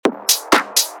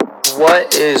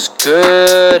What is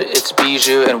good? It's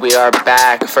Bijou, and we are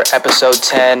back for episode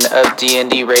 10 of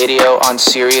D&D Radio on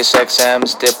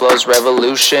SiriusXM's Diplo's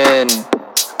Revolution.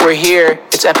 We're here.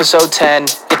 It's episode 10.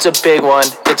 It's a big one.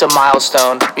 It's a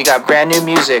milestone. We got brand new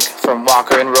music from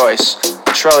Walker and Royce,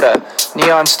 Troda,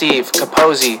 Neon Steve,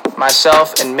 Capozzi,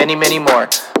 myself, and many, many more.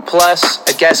 Plus,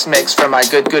 a guest mix from my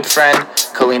good friend,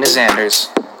 Kalina Zanders.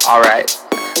 Alright,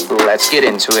 let's get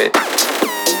into it.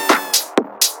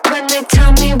 When they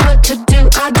tell me what to do,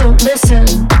 I don't listen.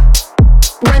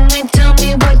 When they tell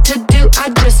me what to do, I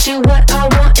just do what I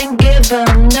want and give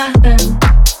them nothing.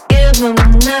 Give them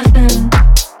nothing.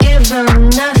 Give them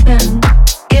nothing.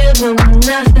 Give them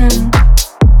nothing.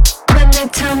 When they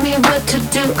tell me what to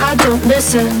do, I don't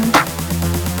listen.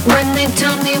 When they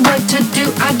tell me what to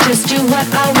do, I just do what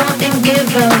I want and give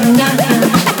them nothing.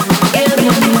 Give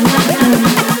them nothing.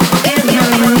 Give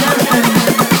them nothing.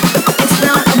 It's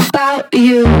not about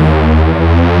you.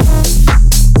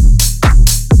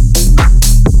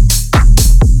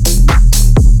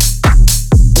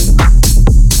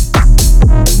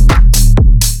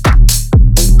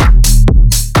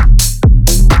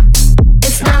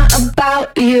 It's not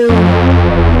about you.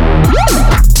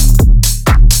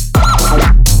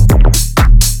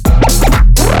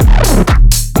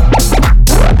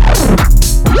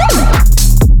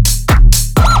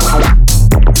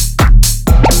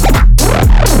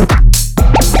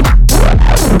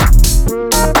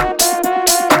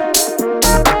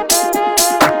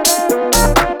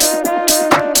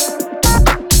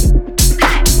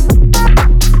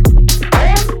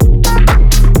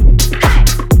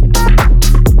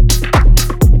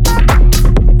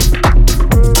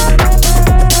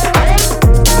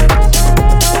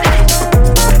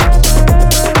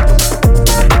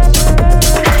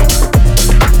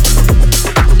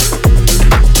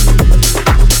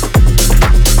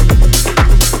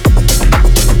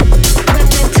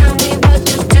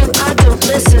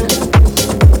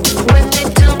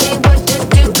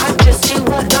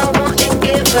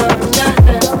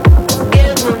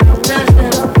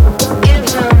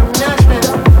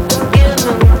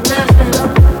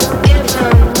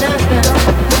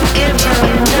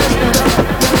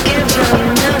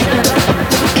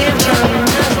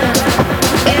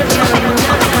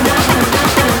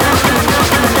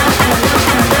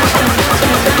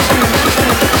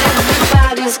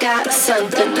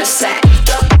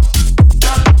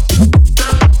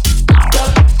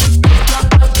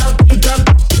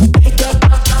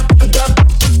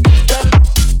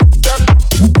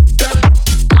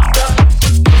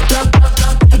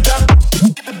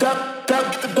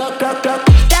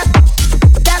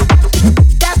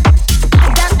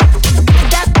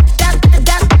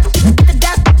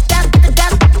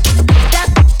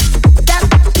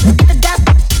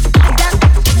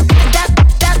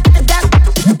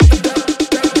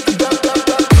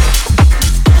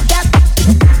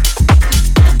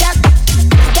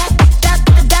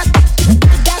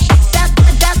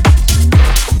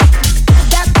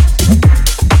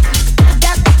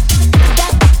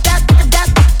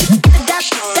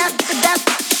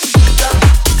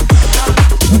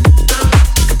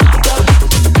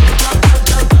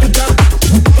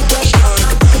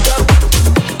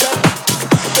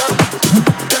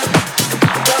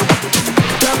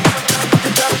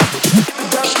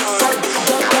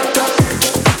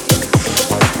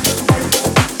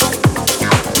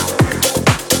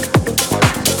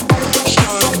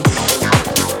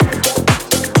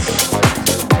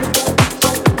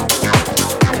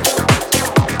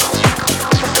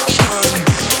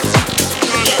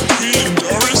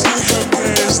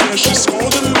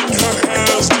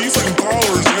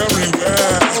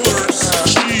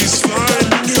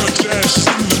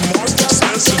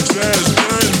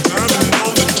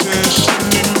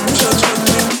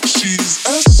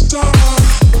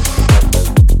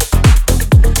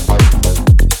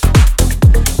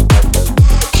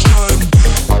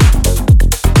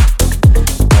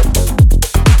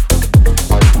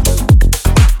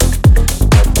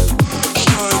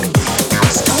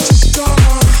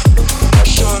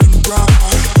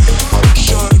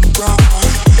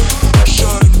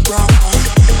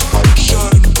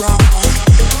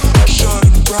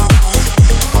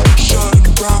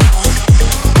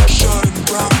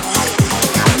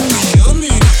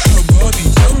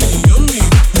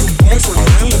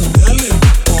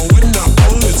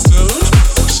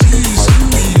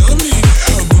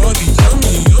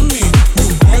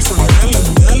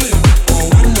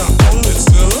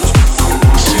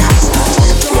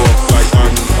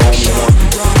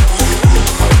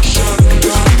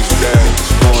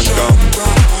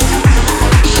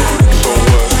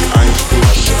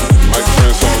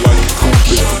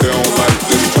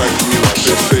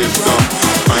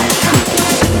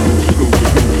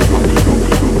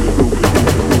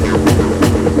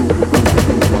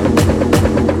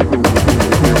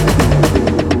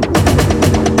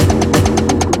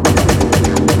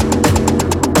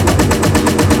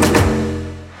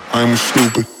 young and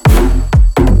stupid.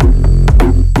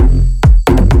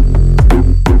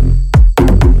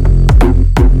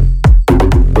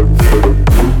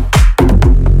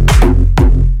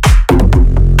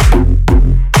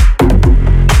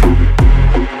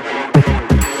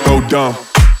 Go dumb,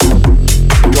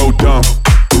 go dumb,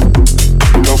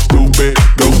 go stupid,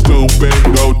 go stupid,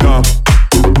 go dumb,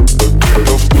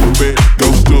 go stupid,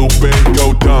 go stupid,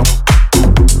 go dumb,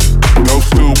 go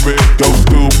stupid, go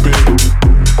stupid,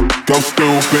 go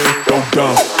stupid, go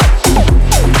dumb,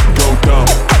 go dumb,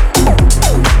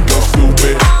 go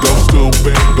stupid, go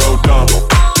stupid, go dumb,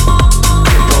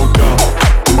 go dumb,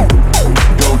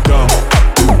 go dumb,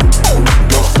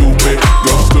 go stupid,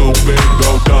 go stupid,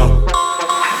 go dumb.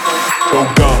 Go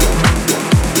dumb.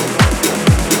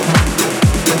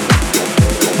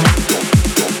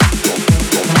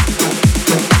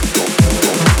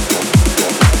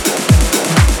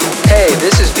 Hey,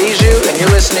 this is Bijou, and you're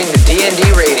listening to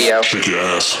D&D Radio. Shake your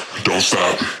ass, don't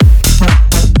stop.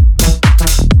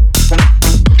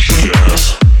 Shake your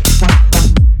ass.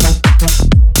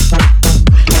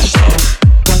 Don't stop.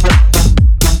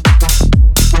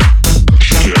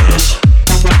 Shake your ass.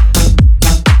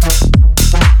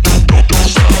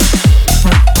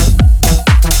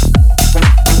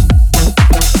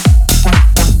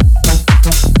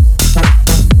 Don't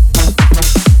stop.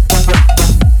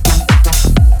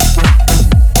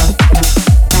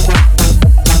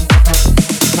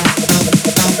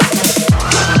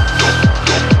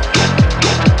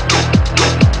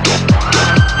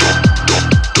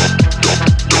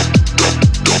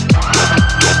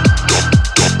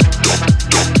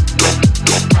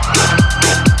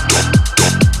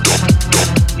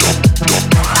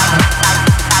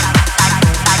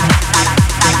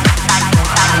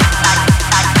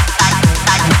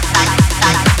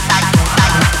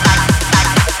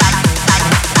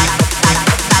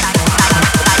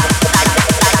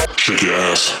 Shake your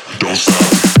ass, don't stop. Shake your ass. Don't stop.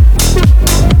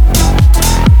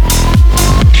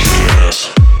 Shake your ass.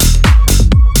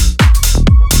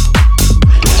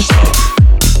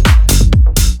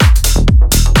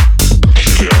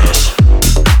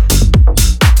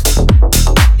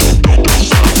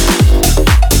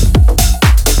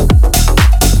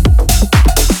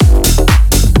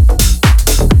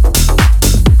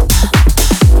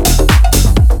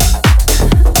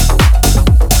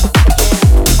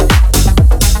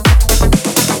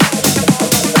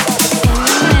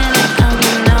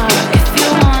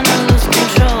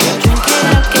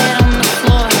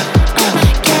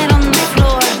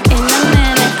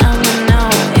 Don't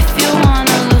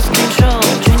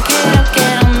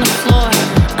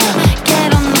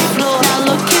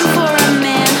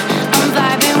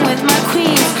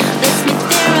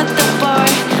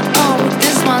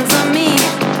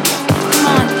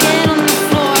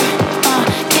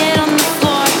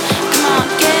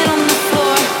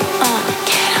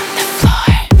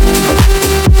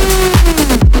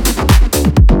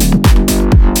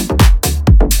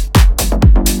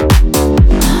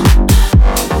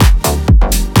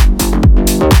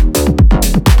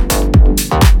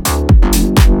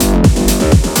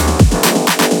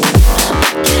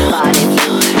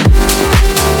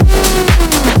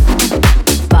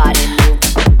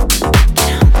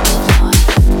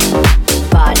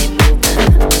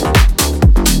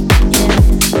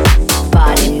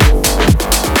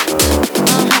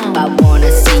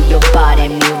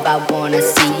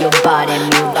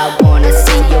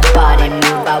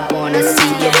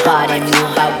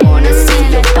stop.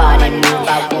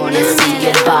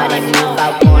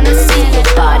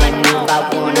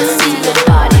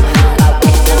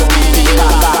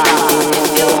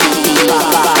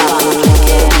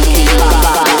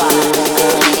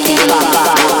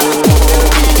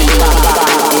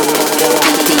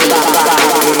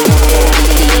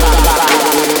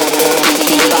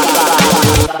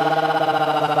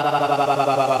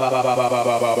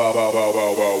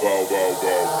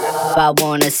 I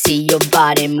wanna see your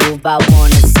body move. I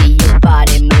wanna see your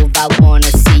body move. I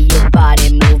wanna see your body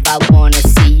move. I wanna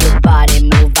see your body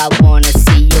move. I wanna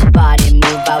see your body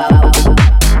move. I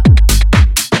wanna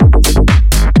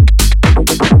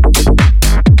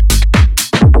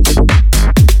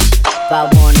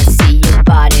see your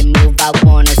body move. I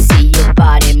wanna see your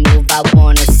body move. I wanna see your body move. I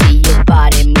wanna see your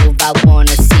body move. I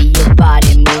wanna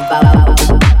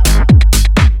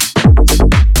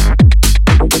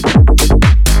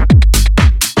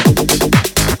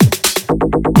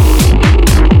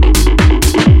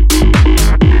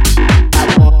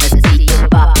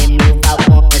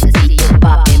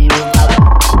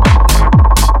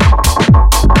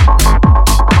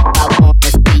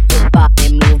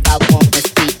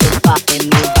your body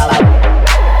move.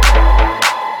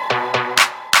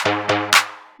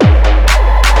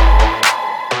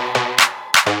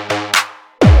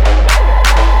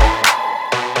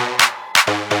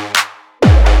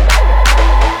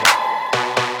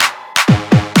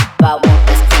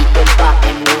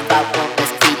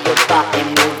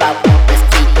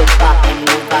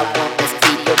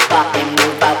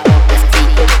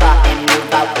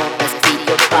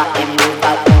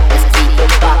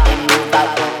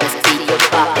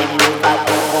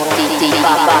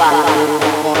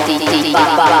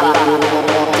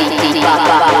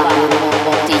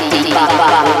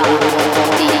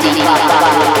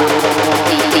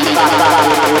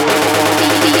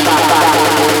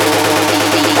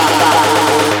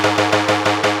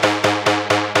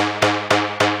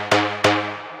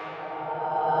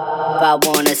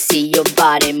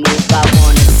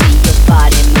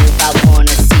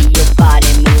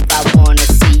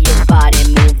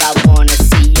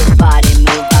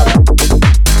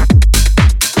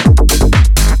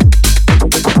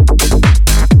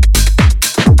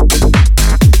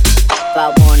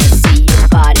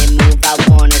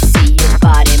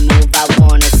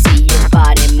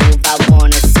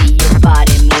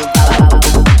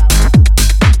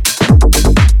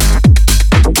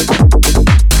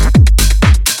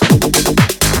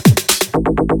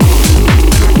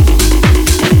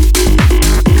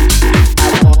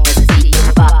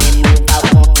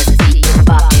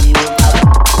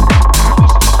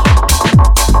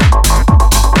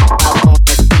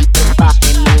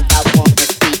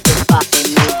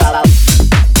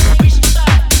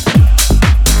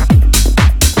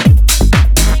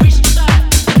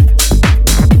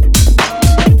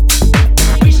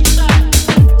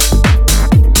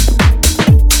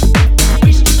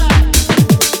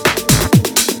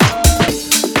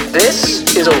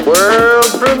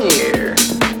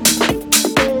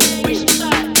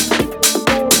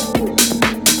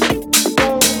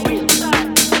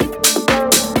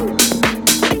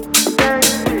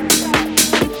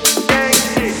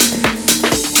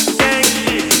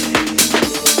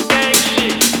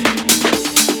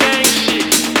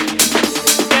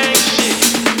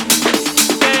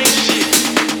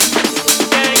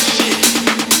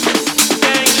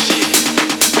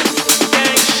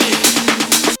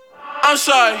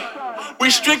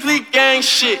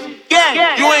 shit.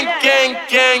 You ain't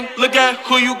gang, look at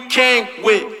who you came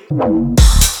with.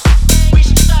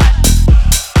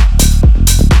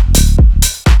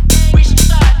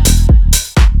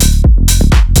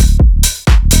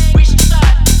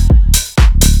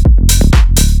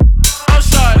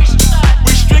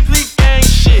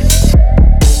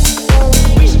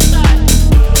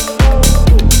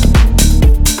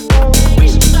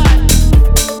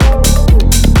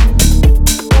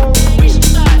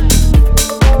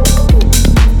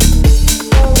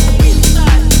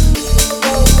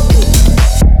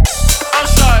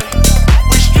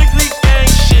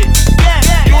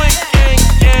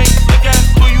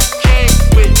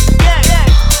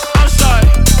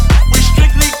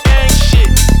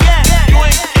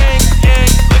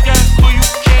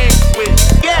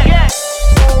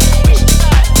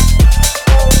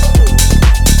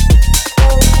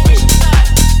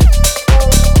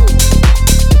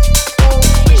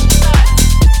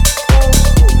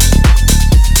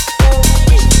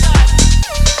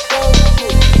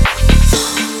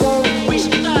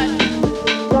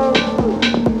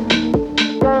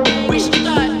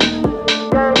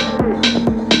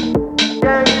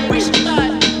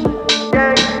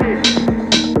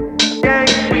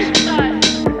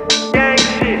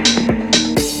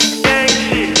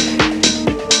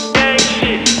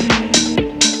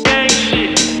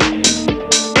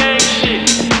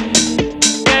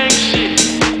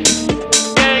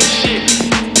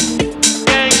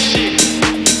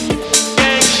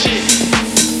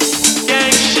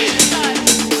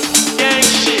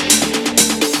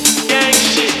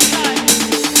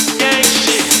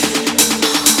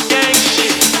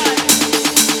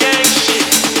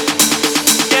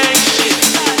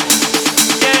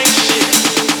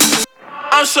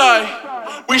 I'm sorry,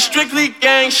 we strictly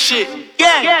gang shit.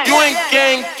 You ain't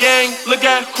gang, look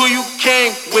at who you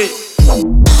came with.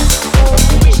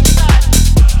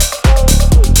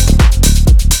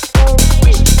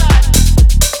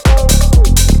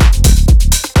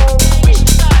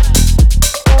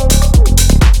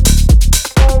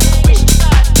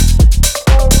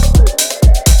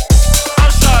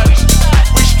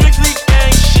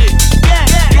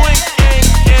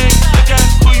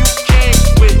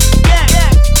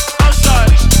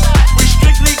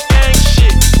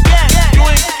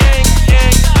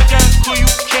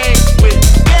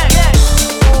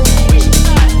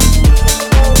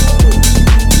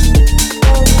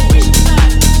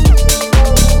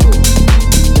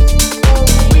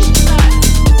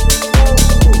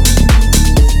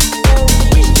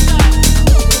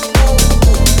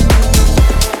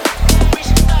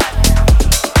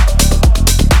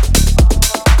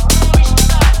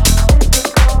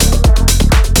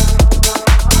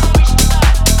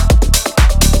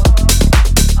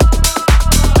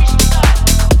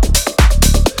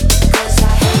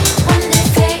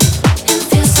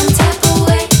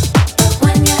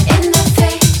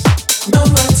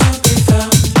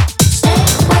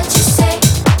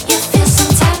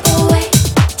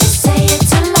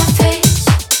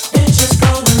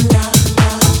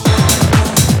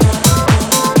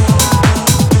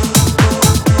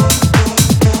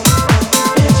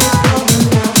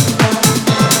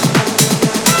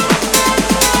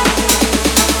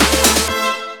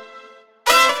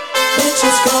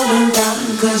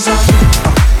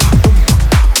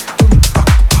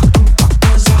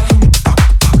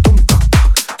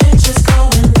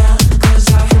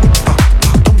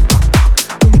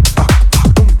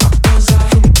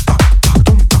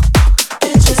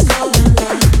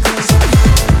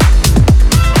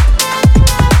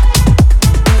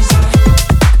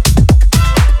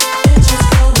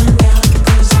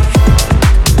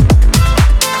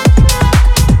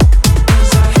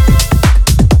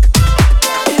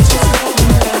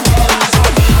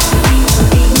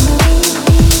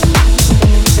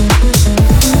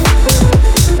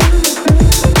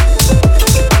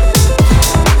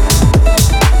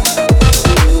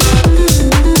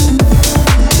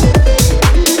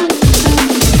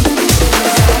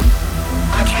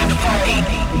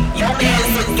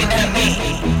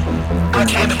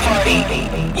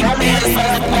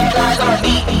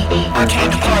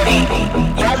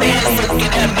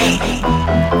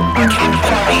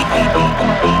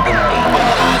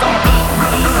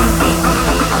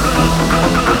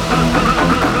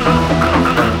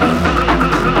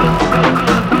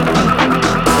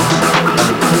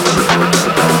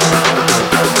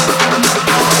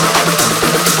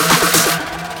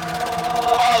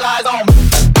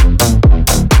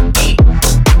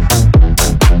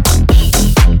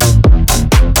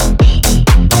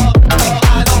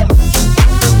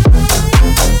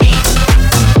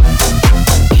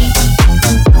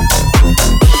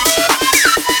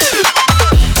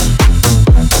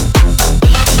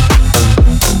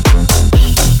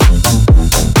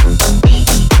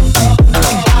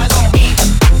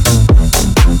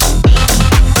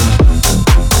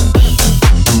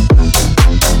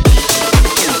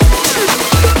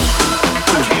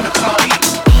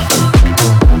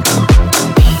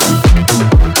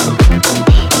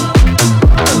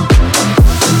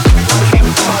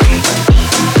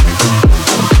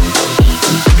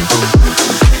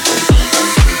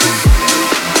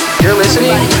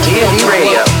 listening to D&D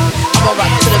Radio. I'ma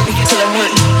rock to the beat till it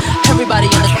hurt. Everybody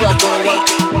in the club go to work.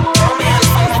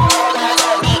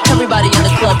 Everybody in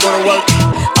the club go to work.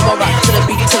 I'ma rock to the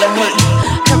beat till it hurt.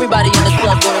 Everybody in the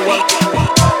club go to work.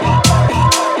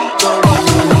 Go to work.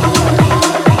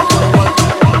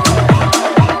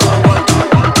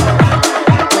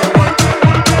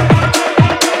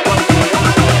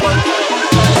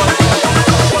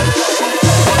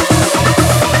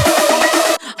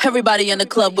 Everybody in the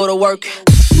club go to work.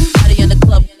 Everybody in the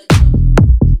club.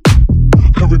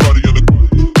 Everybody in the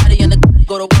Everybody in the club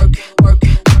go to work. Work.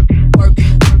 Work.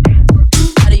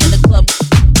 Everybody in the club.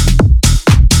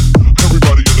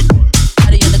 everybody in the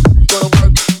Everybody in the club go to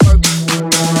work. Work.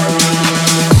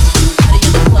 Everybody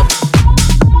in the club.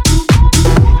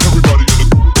 everybody in the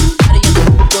Everybody in the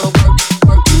club go to work.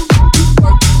 Work.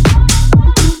 Work.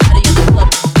 Everybody in the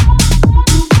club.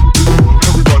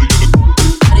 everybody in the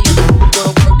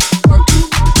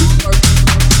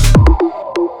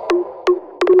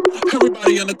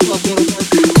Everybody in the club go to work.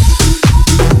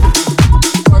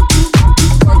 Work.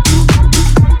 Work.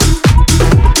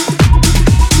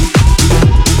 Everybody in the club go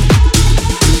to work.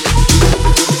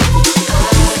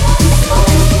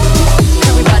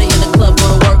 Everybody in the club go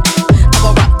to work.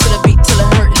 I'ma rock to the beat till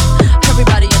it hurt.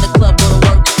 Everybody in the club go to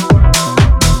work.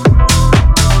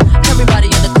 Everybody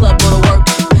in the club go to work.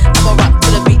 I'ma rock to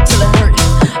the beat till it hurt.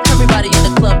 Everybody in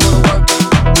the club go to work.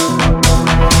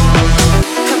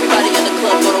 Everybody in the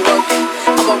club go to work.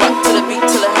 I'ma rock to the beat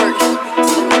till it hurt.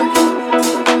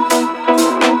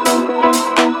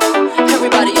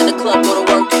 Everybody in the club go to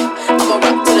work. I'ma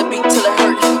rock to the beat till it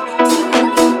hurt.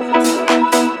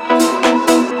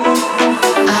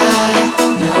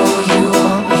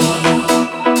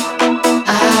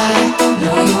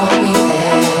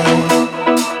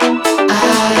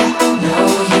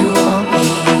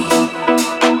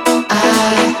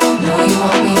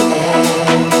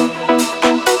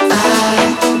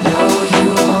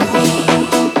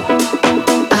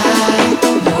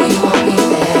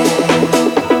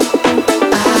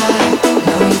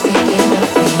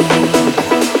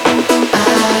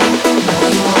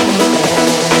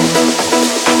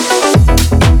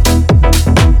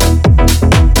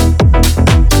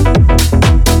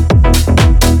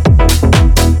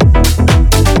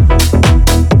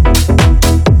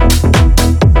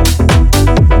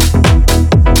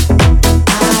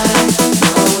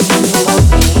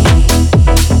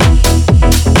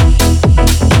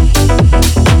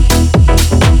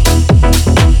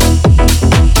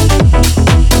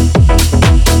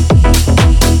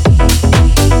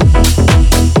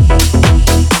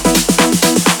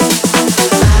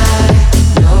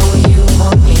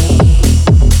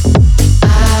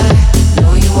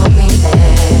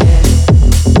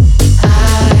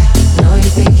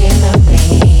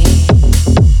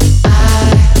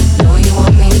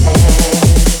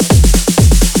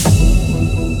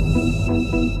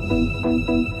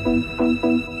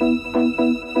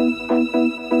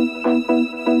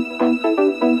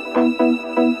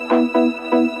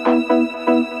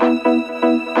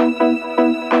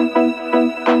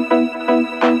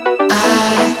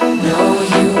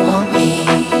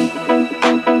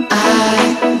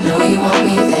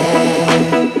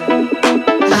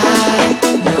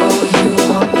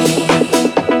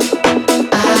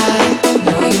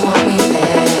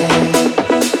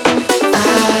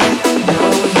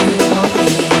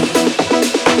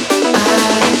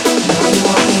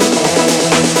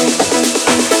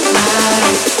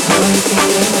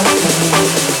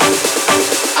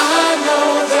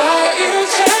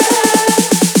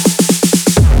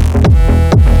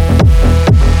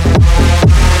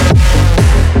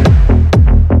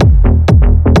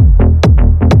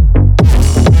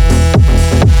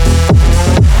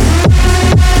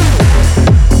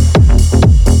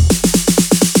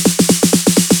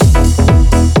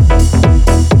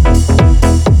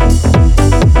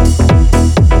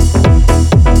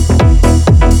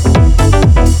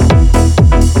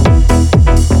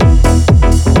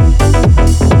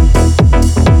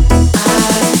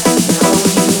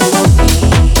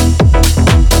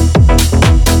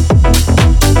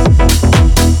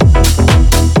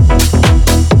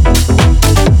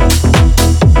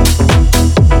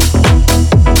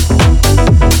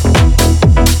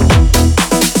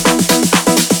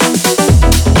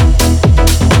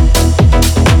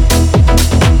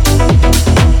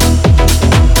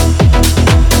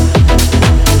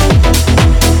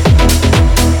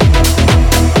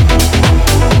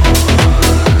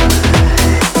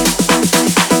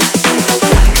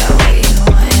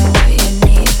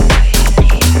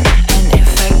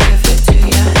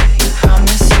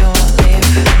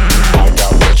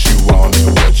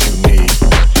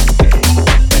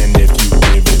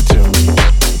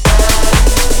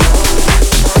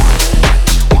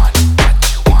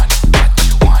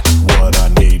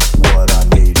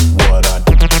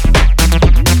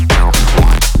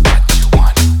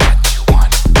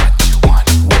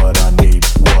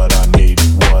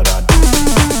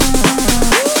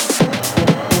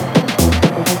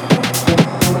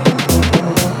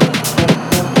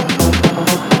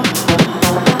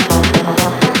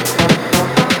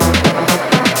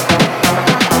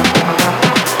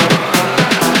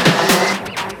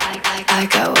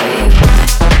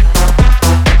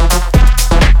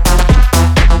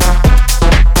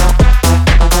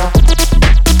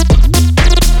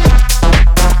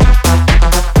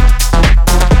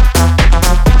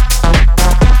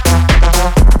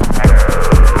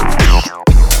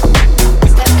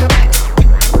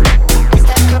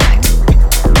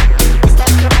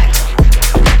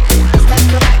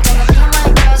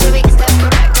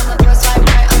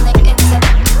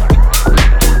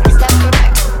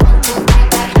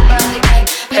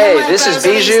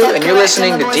 is Bijou, and you're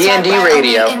listening to D&D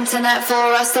Radio. Internet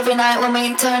for us every night when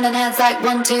we turning heads like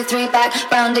 1, 2, 3, back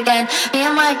round again. Me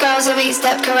and my girls are each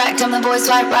step correct, and the boys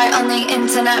swipe right on the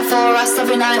internet for us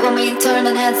every night when we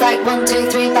turning heads like 1,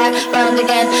 2, 3, back round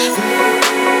again.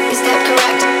 You step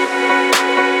correct.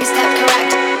 You step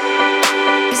correct.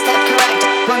 You step correct.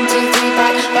 1, 2, 3,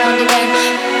 back round again.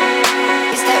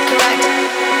 You step correct.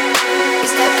 You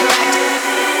step correct.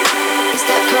 You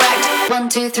step correct. 1,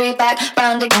 2, 3, back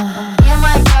round again. Me and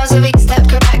my girls are each step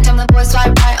correct, and the boys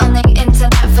swipe right on the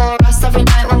internet for us every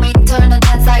night when we turn and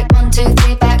heads like 1, 2,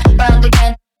 3, back round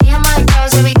again. Me and my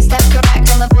girls are each step correct,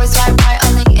 and the boys swipe right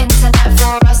on the internet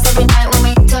for us every night when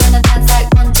we turn and heads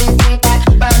like 1, 2, 3, back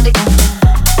round again.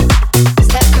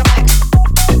 Step correct.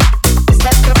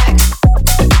 Step correct.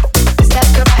 Step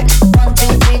correct. 1,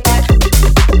 2, 3, back.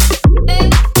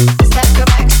 Step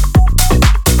correct.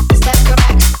 Step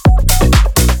correct.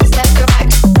 Step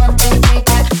correct. 1, 2, 3,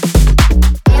 back.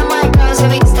 Me and my girls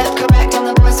are each step correct, and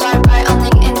the boys swipe right on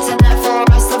the internet for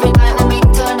us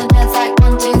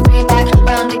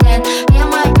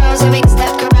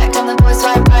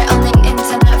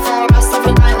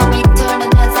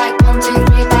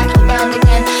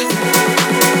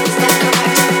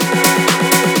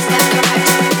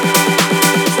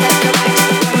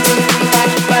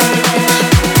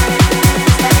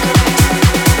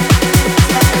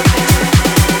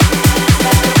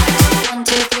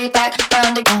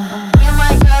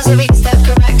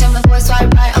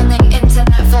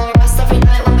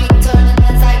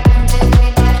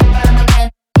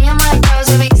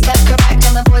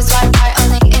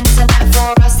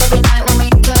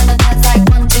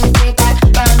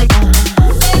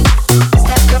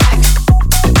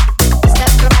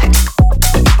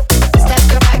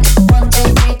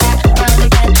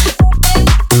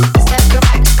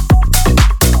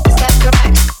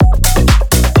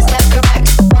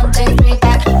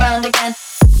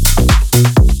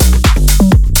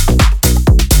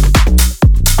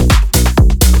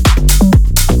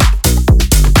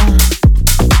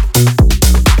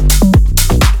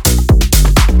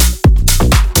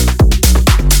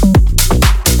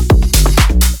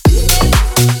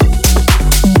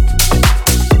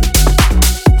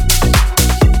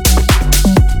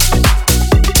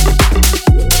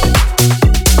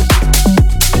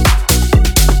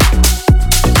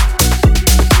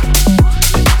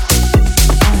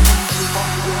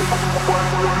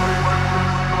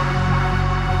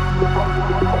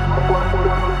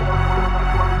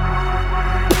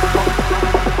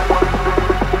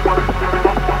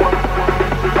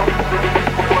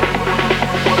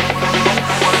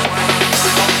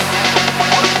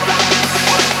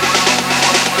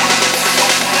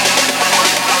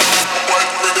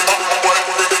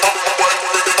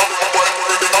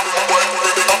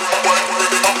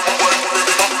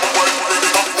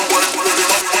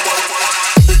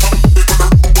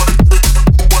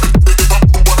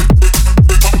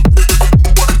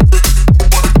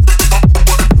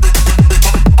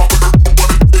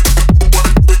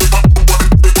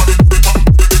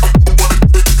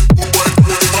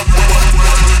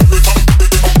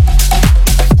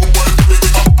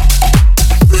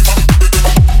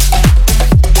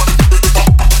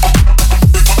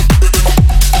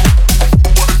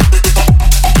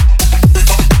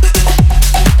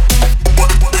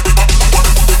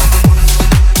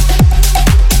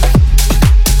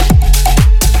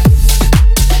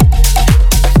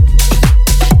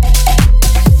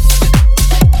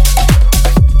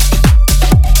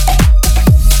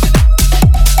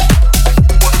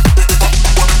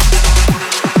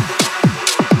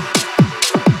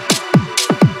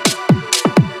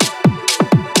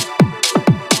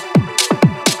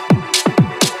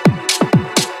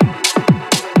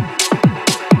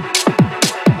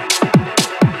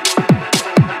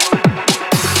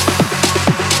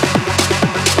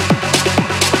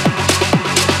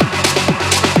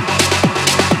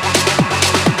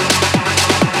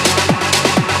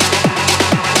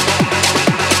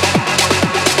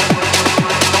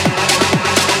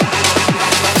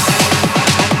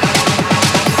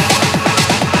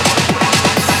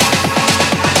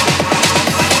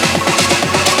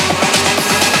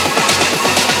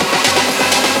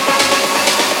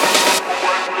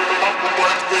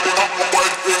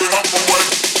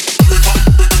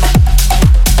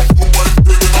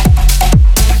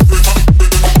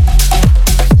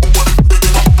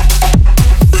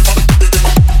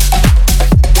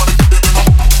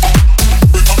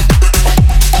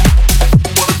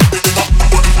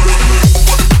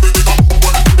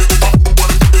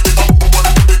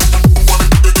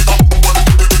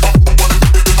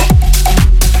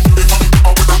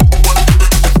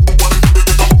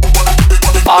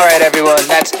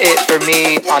that's it for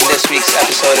me on this week's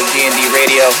episode of D&D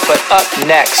Radio. But up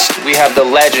next, we have the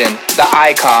legend, the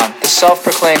icon, the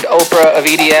self-proclaimed Oprah of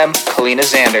EDM, Kalina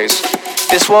Xanders.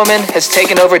 This woman has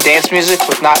taken over dance music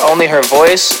with not only her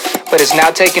voice, but is now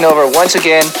taking over once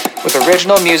again with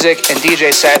original music and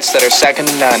DJ sets that are second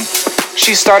to none.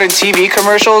 She starred in TV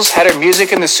commercials, had her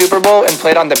music in the Super Bowl, and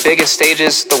played on the biggest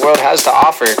stages the world has to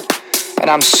offer. And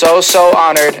I'm so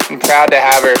honored and proud to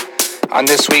have her on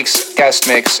this week's guest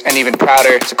mix, and even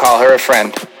prouder to call her a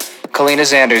friend. Kalina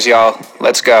Xanders, y'all.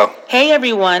 Let's go. Hey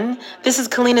everyone, this is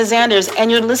Kalina Xanders,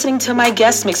 and you're listening to my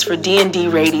guest mix for D&D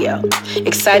Radio.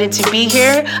 Excited to be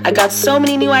here. I got so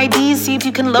many new IDs, see if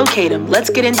you can locate them. Let's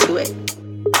get into it.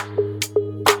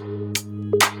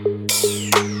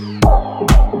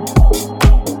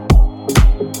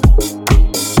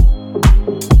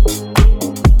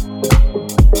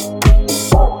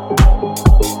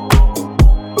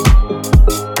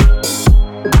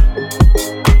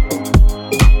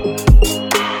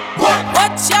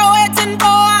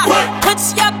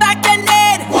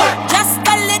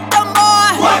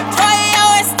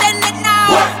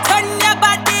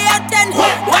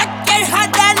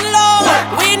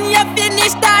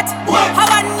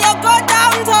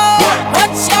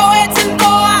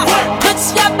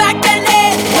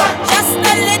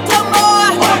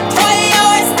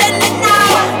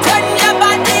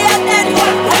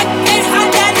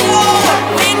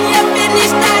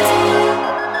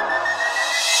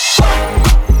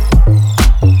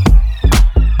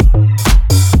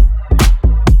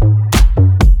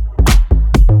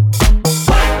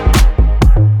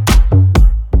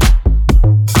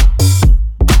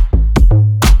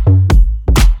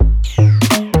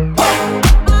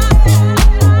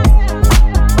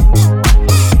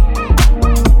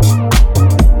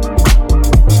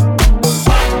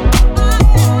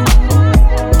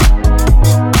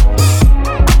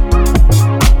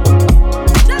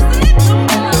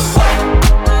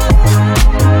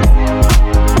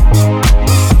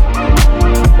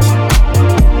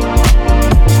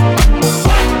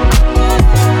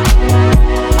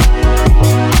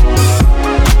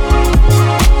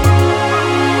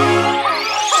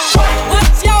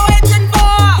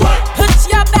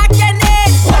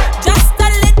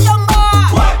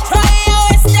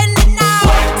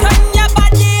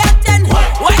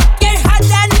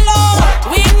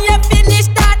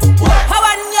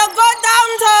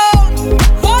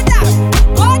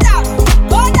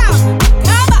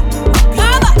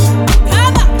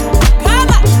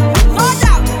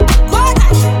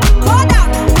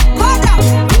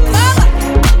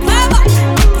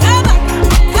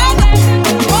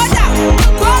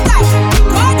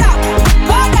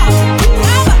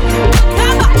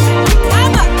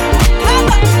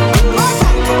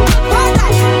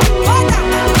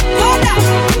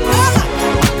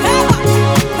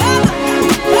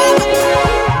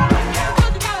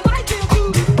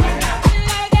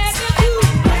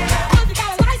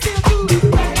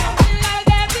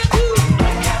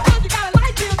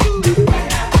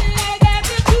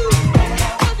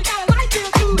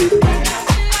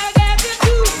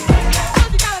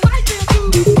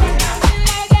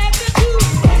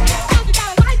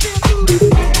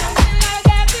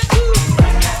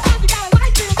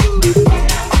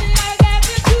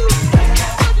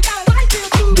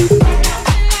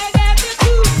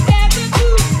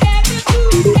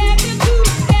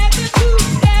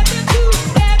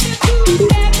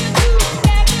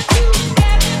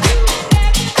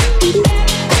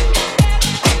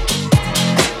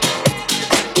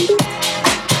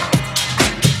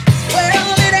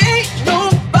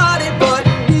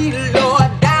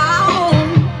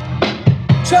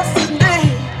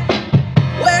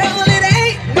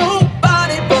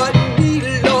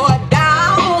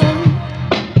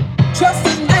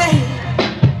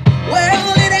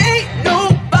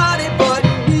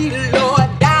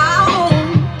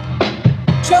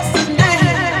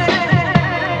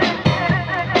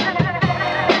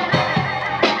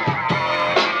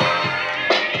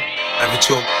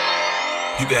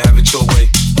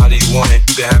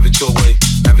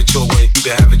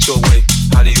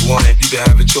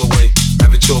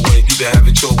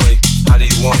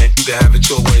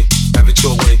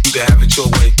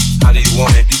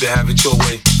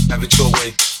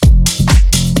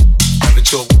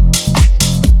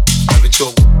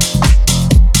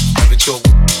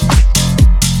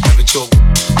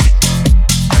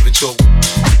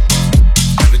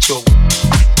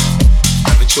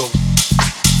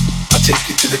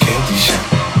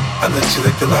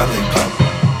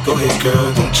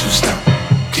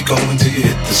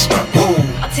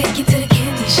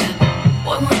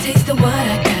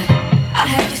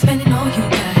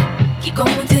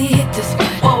 Going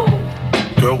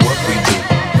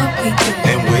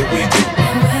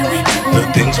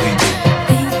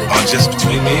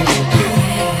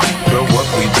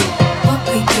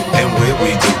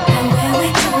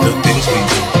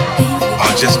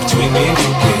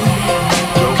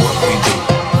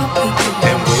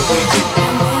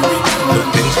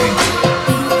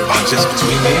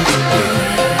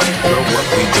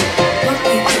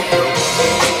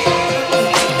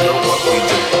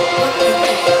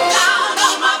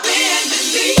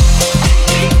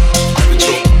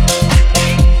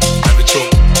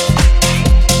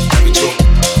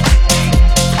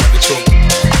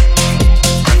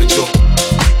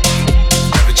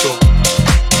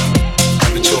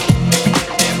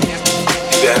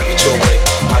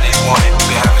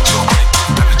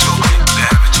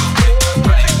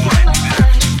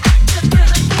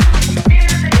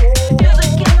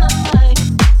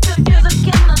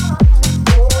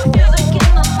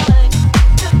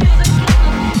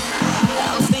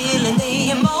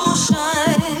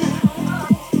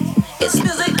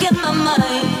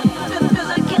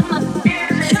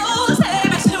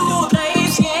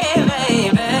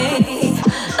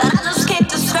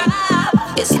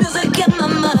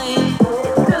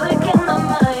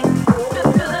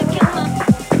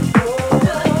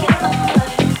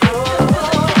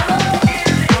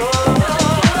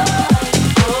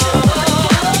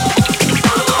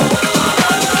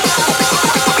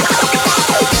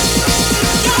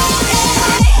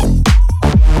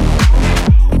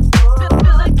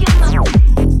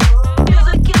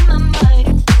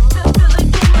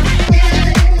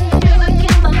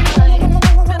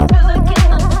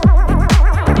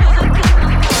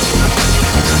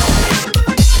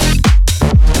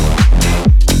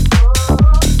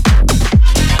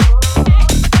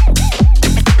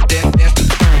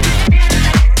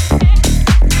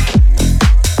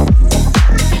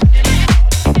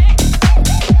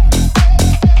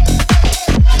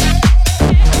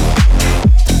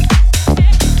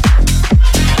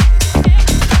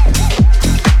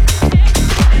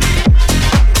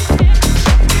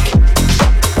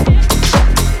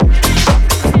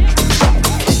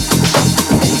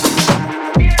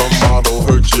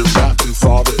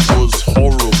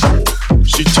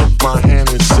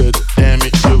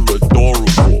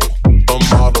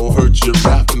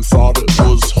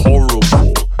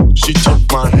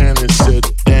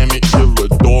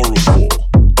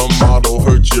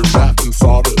your rap and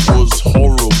thought it was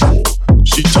horrible.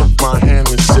 She took my hand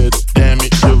and said, damn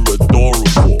it, you're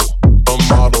adorable. A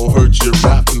model heard your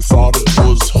rap and thought it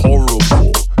was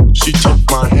horrible. She took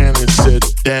my hand and said,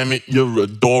 damn it, you're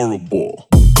adorable.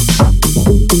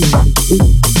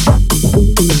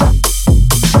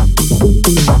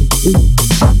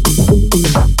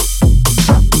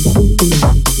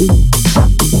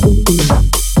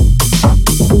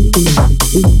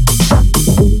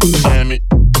 Damn it.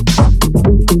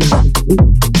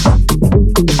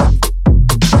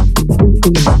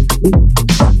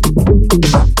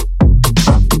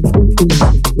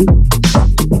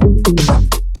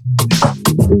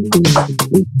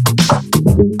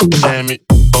 Damn it,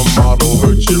 a model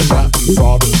heard your rap and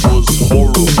thought it was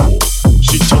horrible.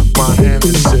 She took my hand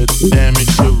and said, damn it,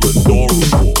 you're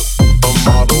adorable. A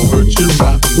model heard your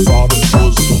rap and thought it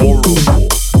was horrible.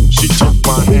 She took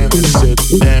my hand and said,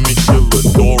 damn it, you're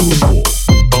adorable.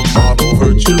 A model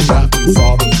heard your rap and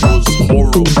thought it was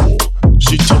horrible.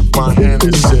 She took my hand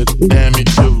and said, damn it,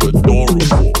 you're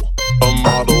adorable. A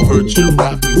model heard your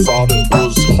rap and thought it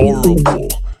was horrible.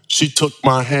 She took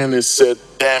my hand and said,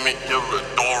 damn it, you're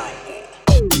adorable.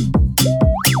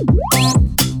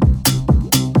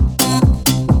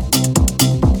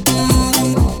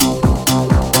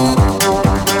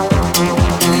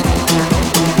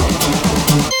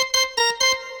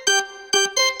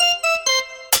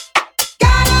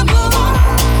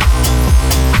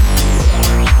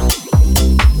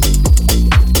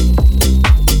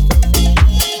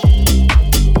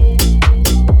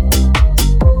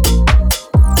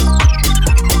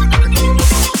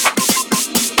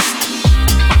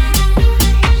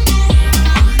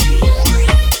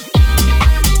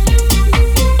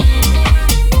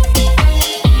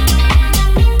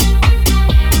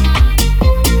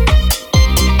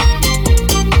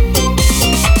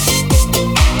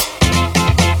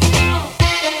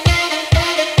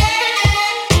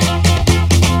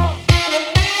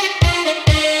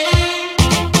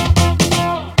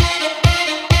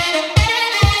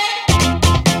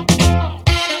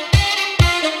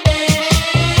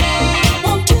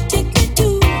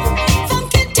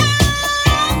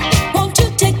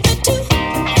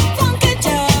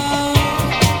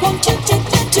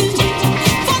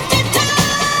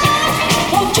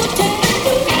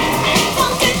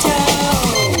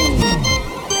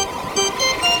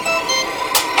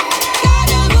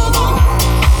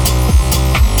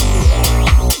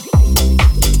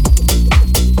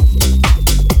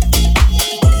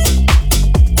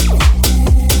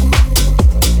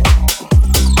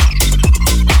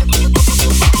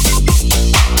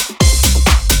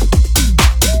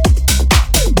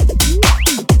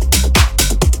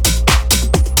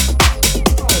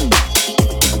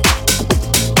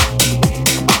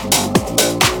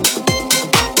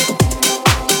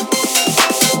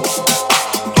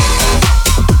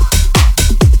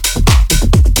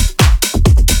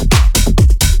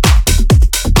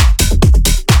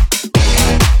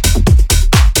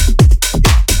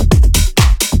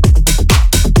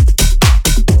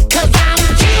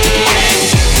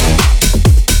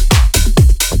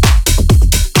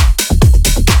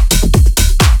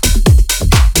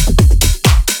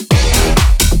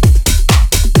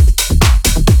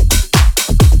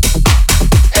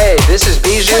 This is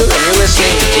Bijou, and you're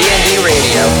listening to D&D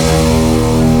Radio.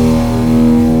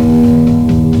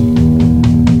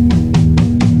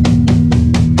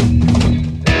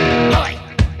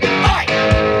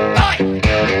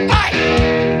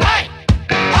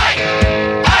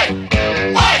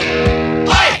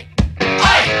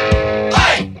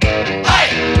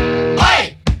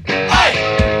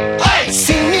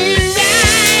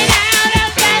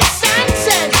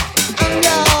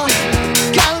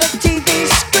 TV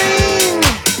screen,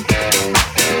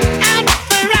 out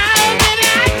for hours.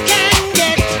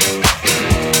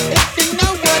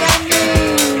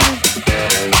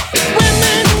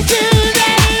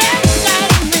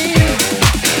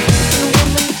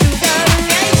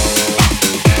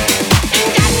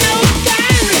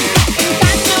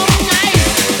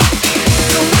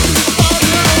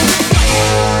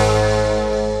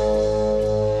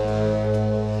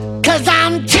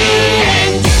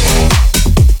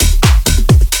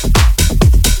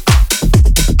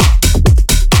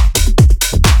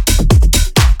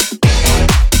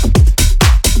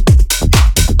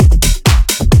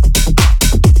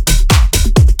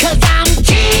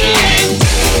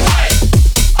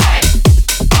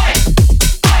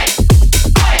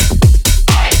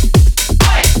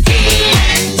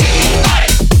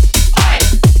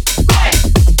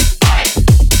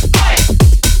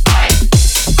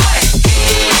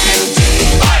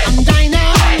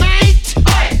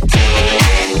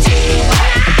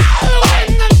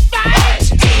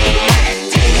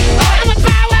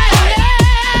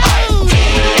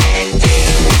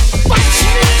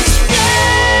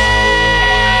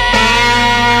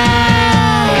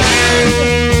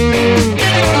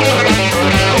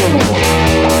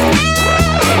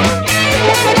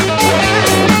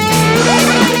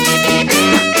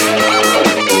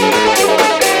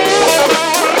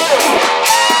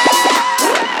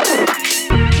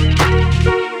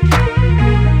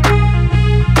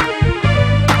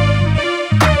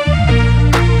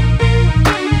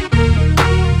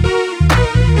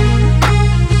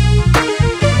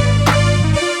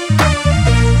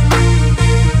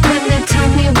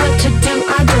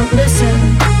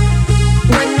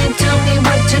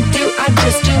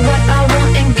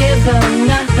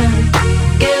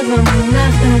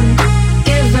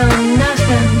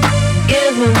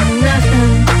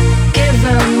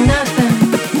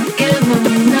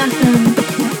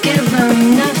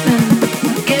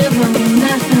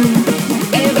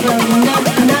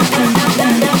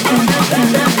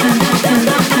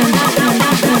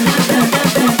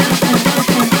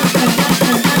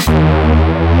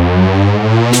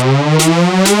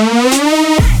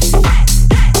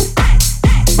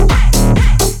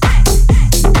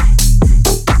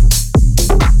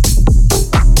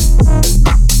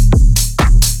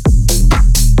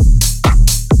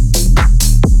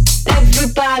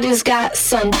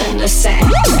 something to say.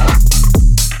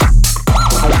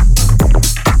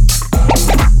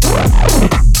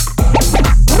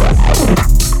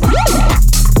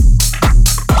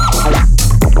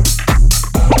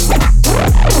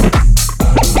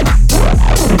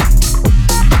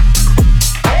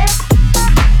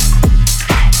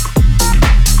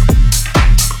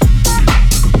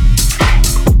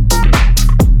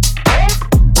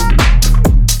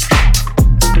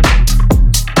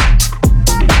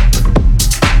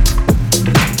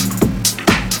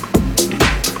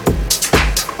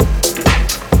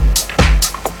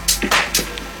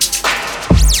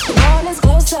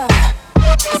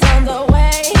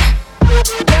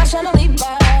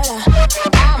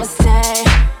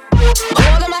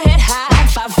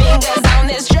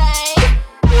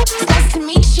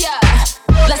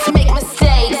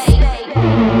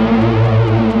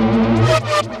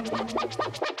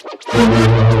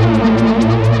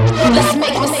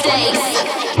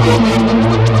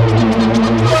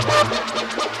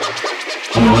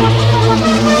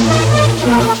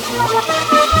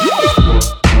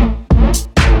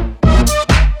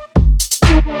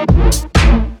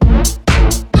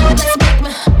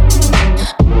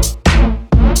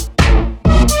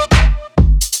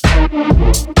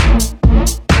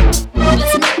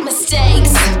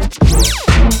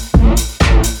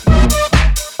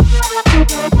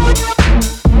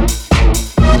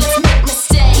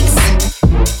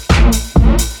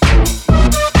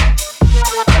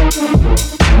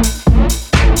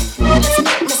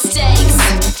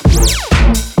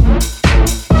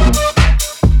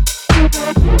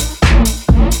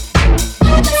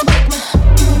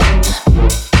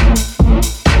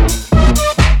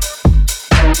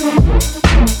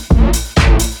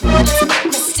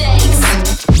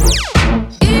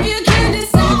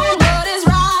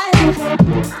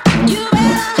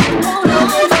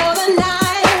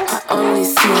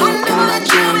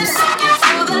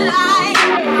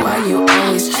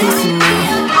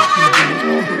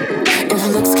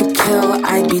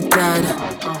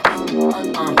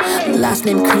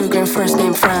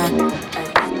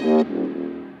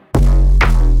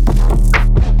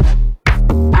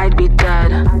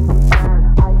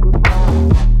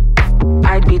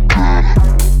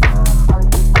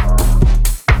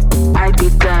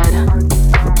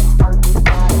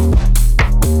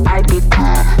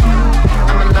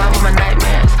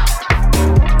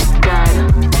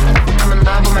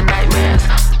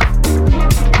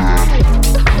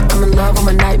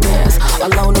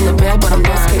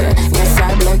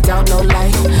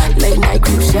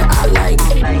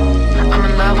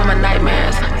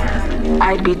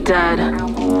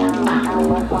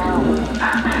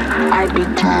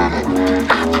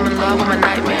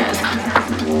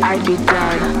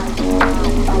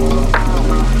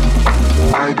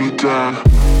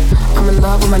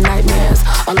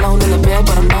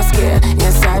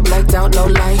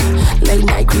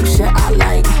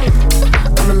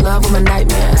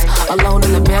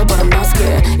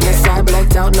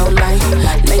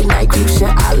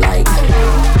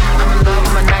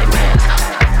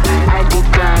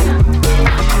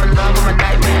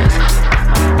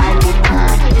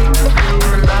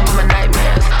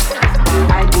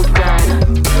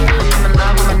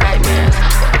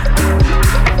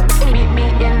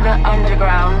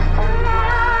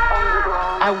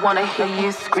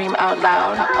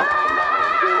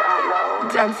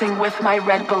 Dancing with my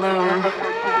red balloon.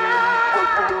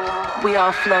 We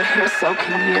all float here, so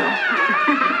can you.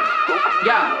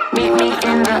 Yeah. Meet me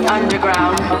in the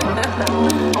underground.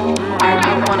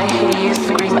 I wanna hear you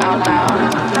scream out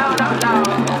loud.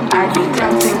 I'd be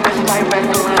dancing with my red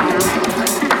balloon.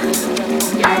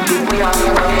 We all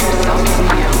float here, so can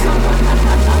you.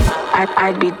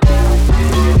 I'd be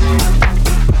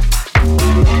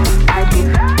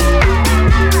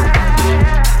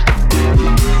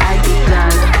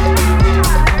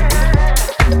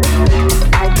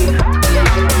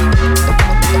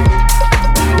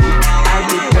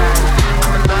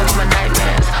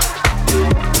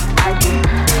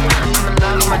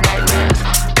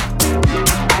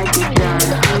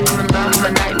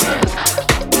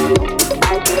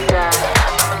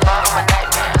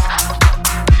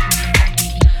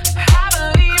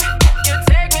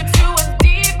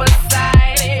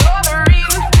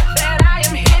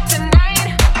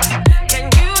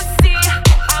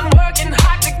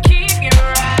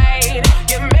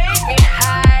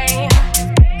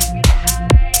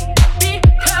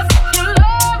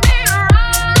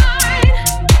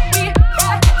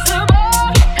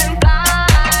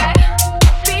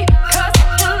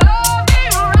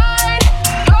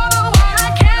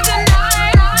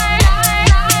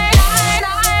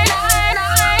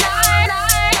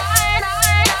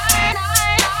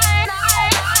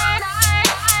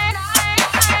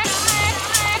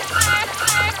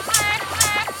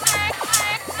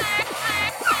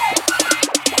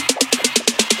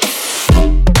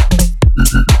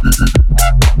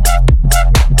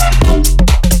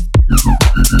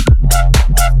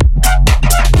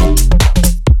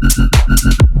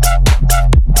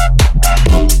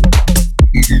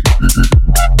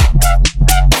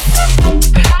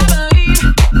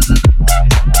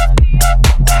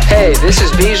This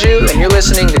is Bijou, and you're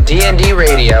listening to DND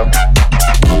Radio.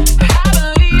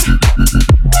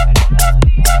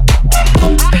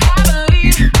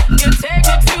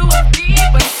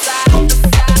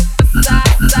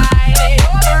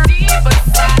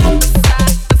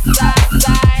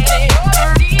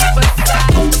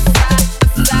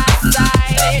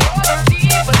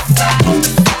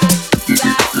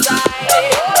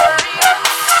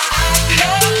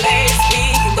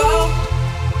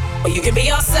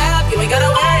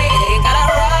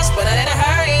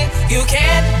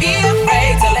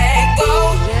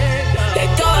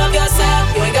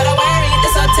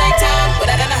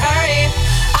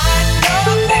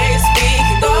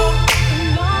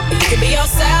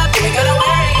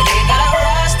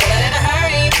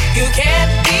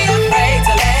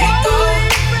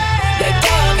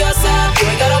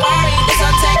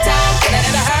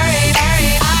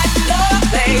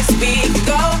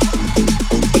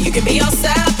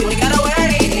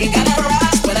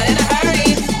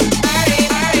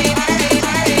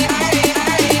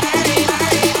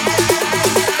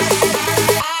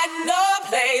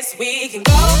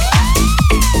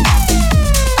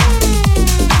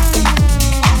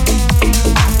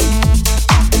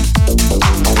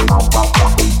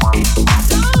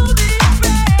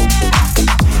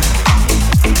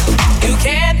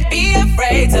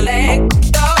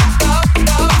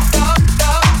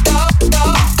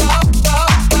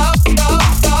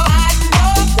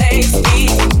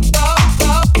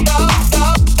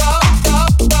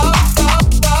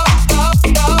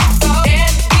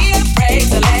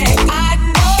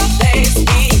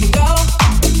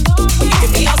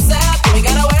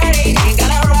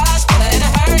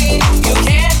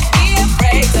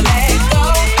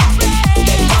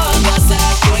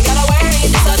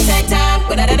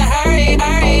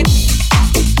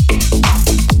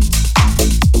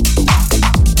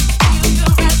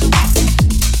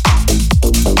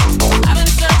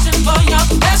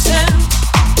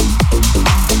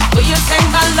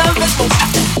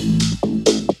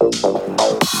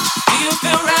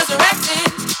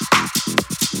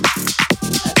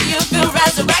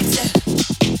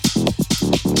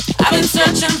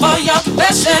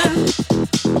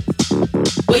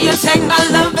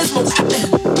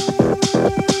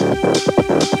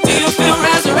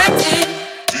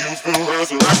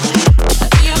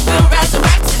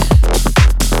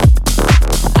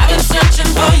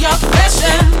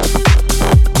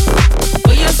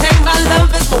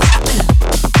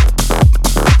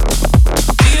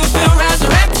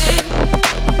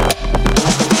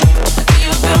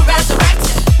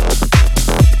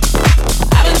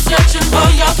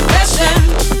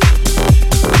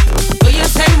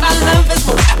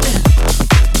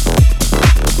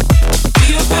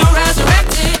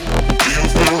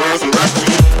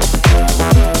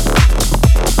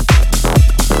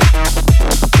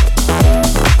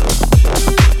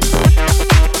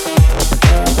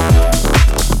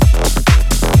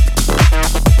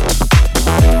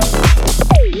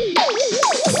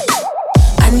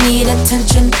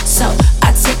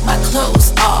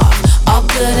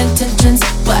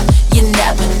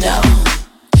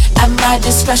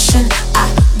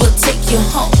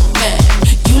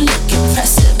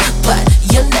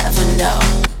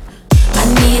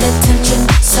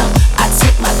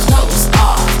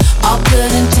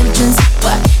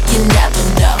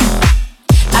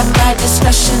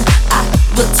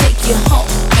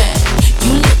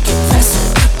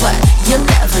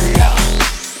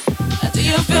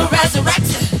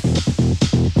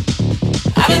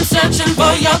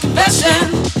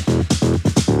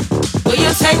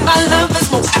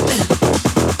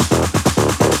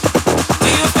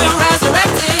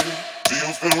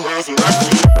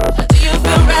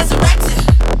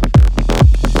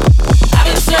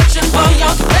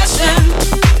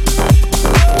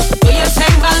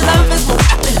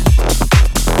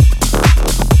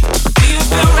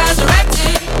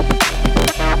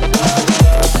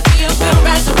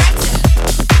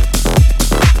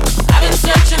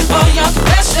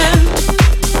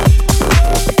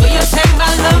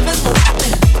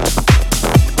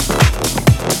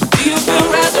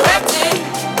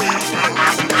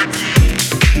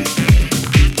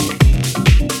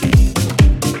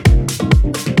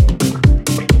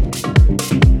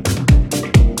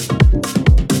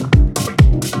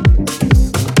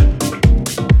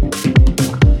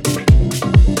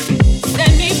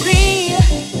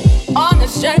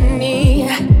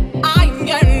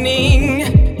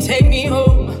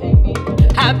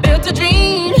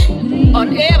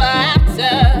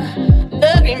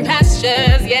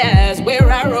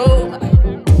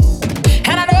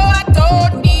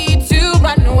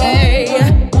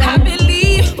 I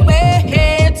believe where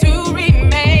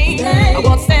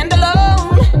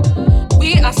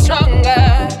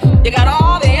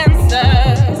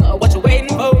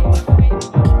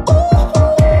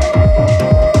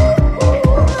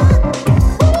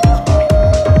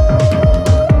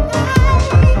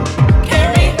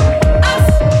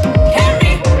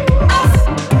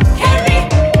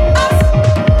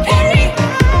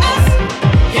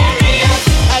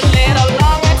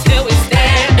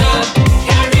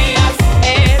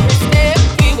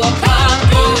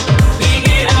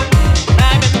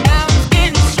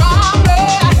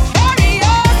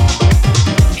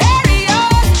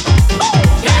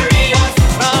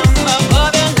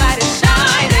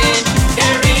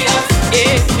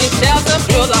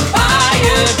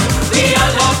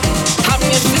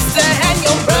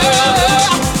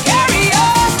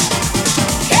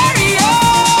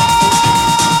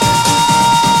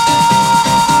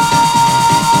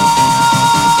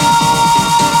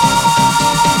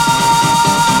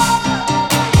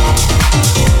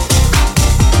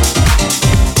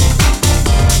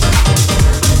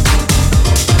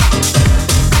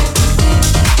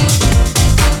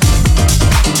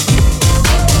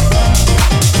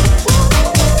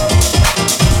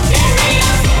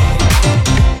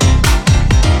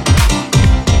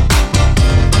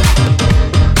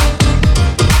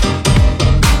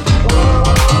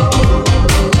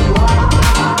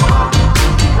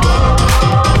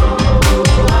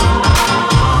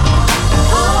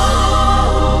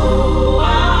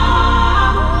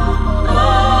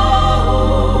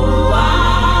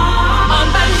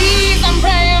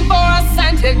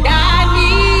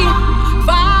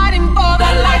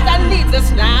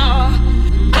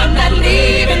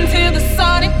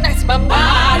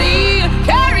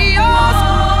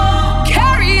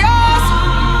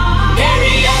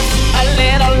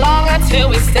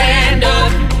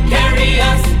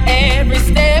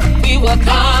are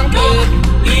conquered.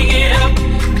 We get up,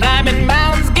 climbing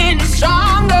mountains, getting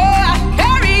stronger.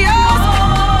 Carry us,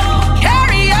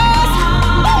 carry us,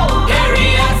 carry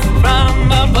us from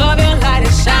above. Your light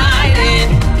is shining.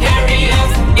 Carry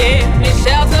us, give me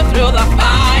shelter through the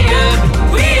fire.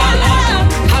 We are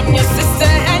love. I'm your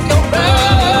sister and your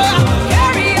brother.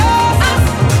 Carry us,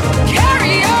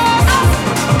 carry us,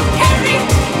 carry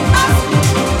us,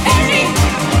 carry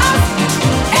us,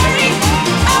 carry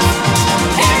us,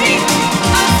 carry us, carry us,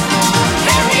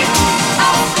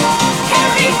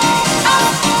 carry us,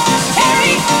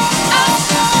 carry us,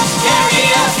 carry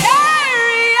us,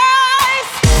 carry us.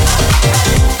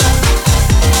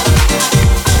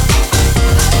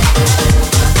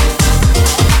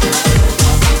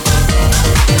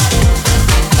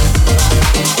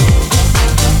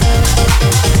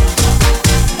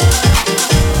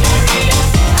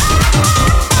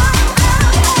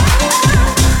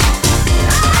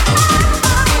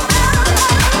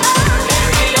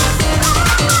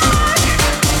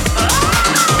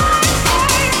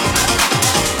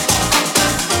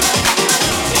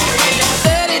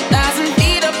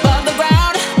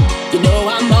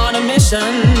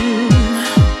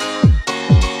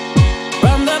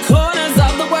 From the corners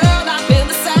of the world, I feel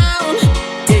the sound.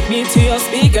 Take me to your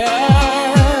speaker.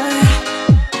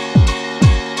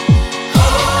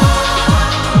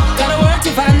 Gotta work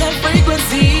to find the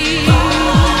frequency.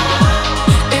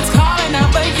 It's calling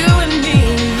out for you and me.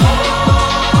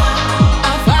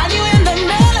 I'll find you in the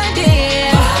melody.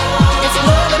 It's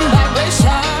love and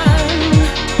vibration.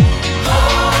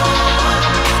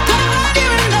 Gotta find you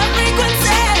in the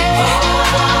frequency.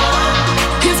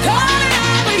 It's calling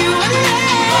out for you and me.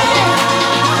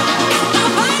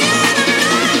 I'll find you in the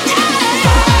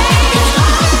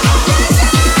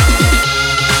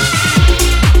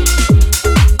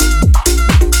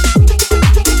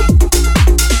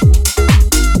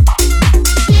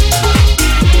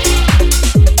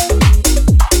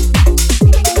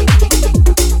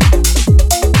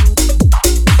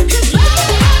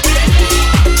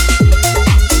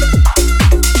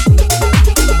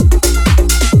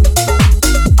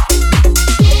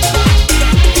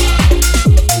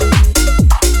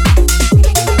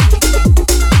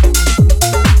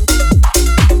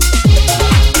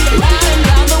riding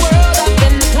round the world up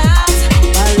in the clouds.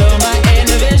 Follow my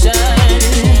inner vision.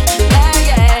 Yeah,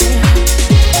 yeah.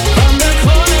 From the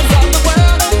corners of the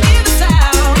world, I hear the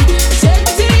sound. Take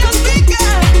me to your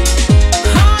speaker.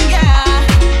 Oh yeah.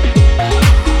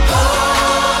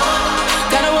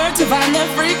 Gotta work to find the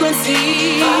frequency.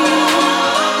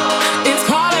 It's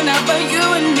calling out for you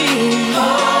and me.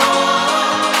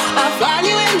 I'll find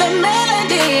you in the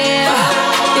melody.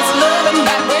 It's love and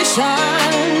vibration.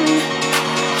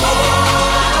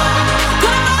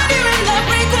 Gotta find you in the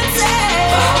frequency.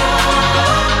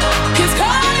 It's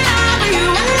calling out for you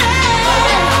and me.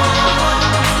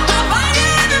 I'll find you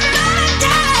in the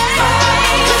melody.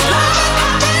 It's love and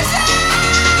vibration.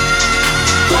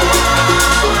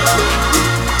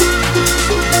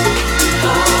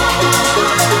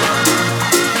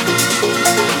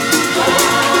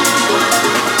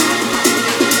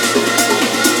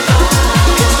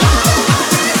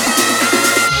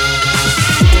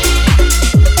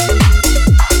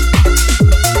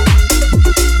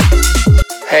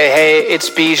 Hey, it's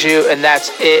Bijou, and that's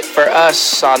it for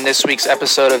us on this week's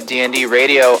episode of D&D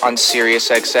Radio on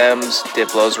SiriusXM's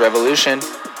Diplo's Revolution.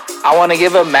 I want to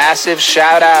give a massive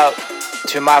shout out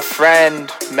to my friend,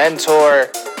 mentor,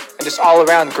 and just all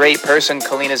around great person,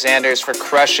 Kalina Zanders, for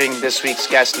crushing this week's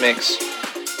guest mix.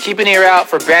 Keep an ear out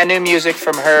for brand new music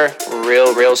from her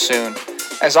real soon.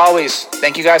 As always,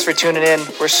 thank you guys for tuning in.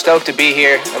 We're stoked to be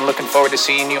here and looking forward to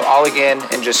seeing you all again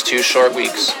in just 2 short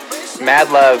weeks.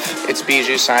 Mad love, it's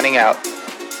Bijou signing out.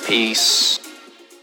 Peace.